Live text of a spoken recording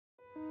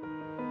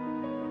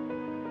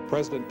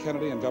President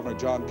Kennedy and Governor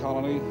John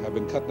Connally have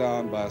been cut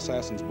down by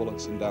assassins'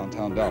 bullets in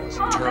downtown Dallas.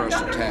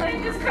 Terrorist attack.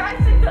 Plane just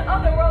crashed into the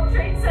other World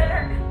Trade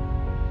Center.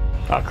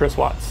 Chris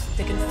Watts.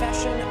 The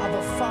confession of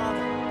a father.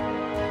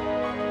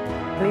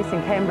 Police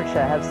in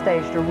Cambridgeshire have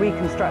staged a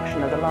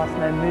reconstruction of the last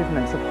known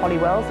movements of Holly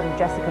Wells and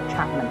Jessica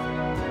Chapman.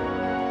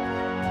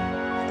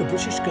 The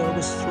British girl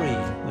was 3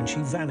 when she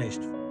vanished.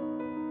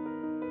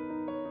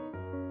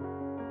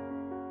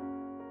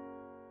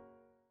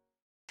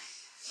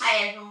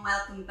 Hi everyone,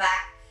 welcome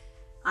back.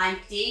 I'm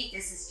Dee,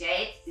 this is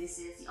Jade, this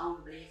is the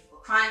Unbelievable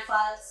Crime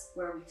Files,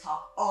 where we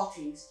talk all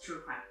things true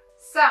crime.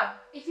 So,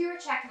 if you were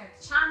checking out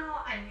the channel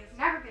and you've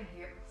never been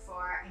here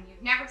before and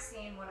you've never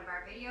seen one of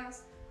our videos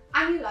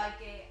and you like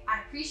it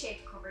and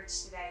appreciate the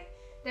coverage today,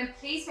 then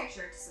please make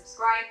sure to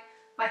subscribe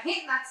by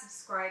hitting that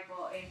subscribe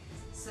button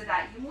so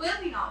that you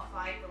will be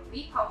notified when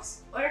we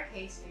post other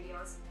case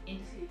videos in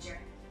the future.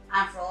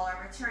 And for all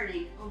our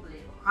returning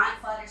Unbelievable Crime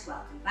Fighters,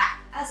 welcome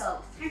back. As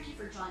always, thank you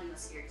for joining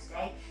us here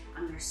today,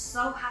 and we're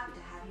so happy to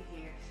have you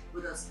here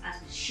with us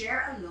as we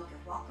share a look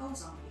at what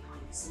goes on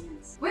behind the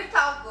scenes. With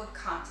all good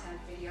content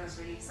videos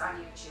released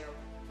on YouTube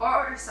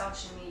or other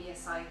social media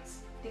sites,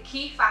 the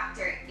key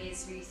factor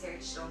is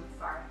research done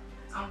for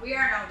it, and we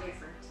are no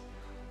different.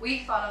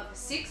 We follow the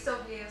 6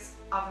 W's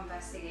of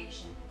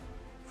investigation.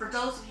 For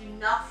those of you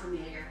not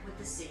familiar with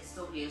the 6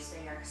 W's,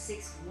 they are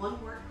 6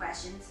 one-word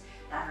questions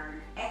that are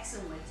an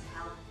excellent way to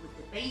help with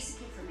the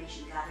basic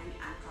information gathering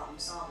and problem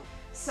solving.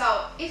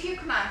 So, if you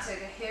can answer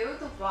the who,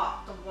 the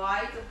what, the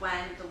why, the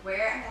when, the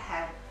where and the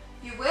how,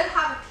 you will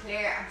have a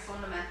clear and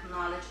fundamental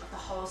knowledge of the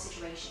whole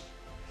situation.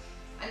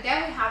 And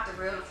then we have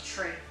the rule of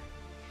 3.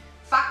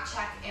 Fact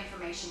check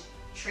information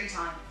 3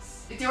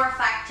 times. We do our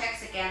fact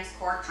checks against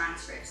court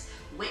transcripts,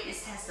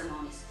 witness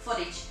testimonies,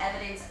 footage,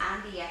 evidence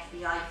and the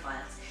FBI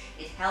files.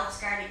 It helps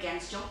guard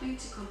against jumping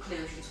to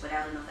conclusions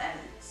without enough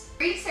evidence.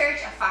 Research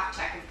and fact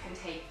checking can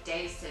take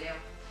days to do.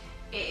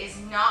 It is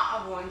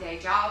not a one-day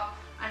job,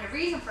 and the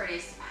reason for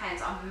this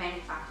depends on many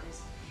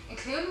factors,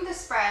 including the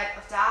spread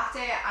of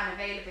data and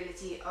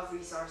availability of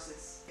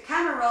resources. The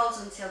camera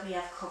rolls until we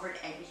have covered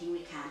everything we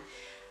can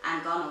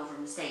and gone over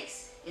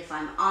mistakes. If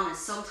I'm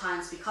honest,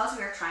 sometimes because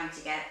we are trying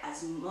to get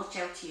as much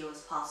out to you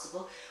as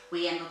possible,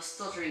 we end up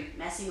stuttering,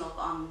 messing up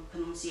on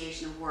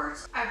pronunciation of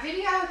words. Our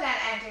video then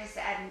enters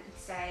the editing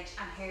stage,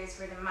 and here's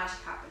where the magic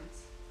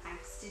happens,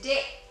 thanks to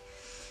Dick.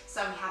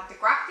 So we have the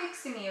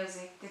graphics, the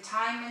music, the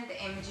timing,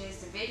 the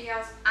images, the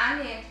videos and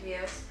the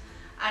interviews,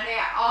 and they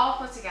are all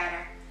put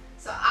together.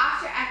 So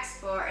after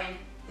exporting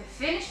the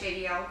finished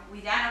video,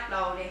 we then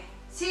upload it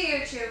to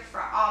YouTube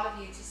for all of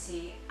you to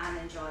see and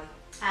enjoy.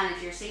 And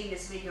if you're seeing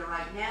this video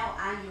right now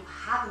and you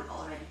haven't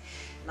already,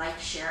 like,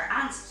 share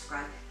and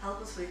subscribe.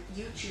 Help us with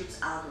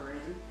YouTube's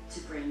algorithm to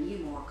bring you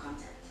more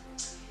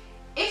content.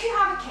 If you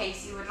have a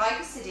case you would like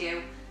us to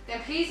do,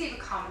 then please leave a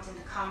comment in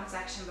the comment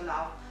section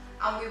below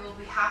and we will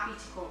be happy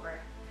to cover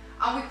it.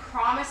 And we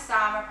promise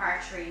Dahmer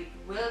Part 3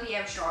 will be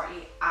out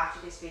shortly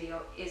after this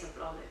video is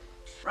uploaded.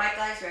 Right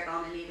guys, we're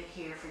going to leave it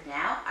here for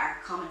now. Our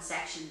comment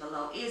section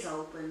below is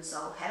open,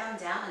 so head on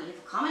down and leave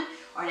a comment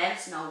or let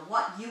us know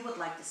what you would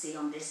like to see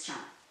on this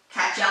channel.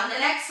 Catch you on the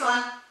next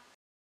one.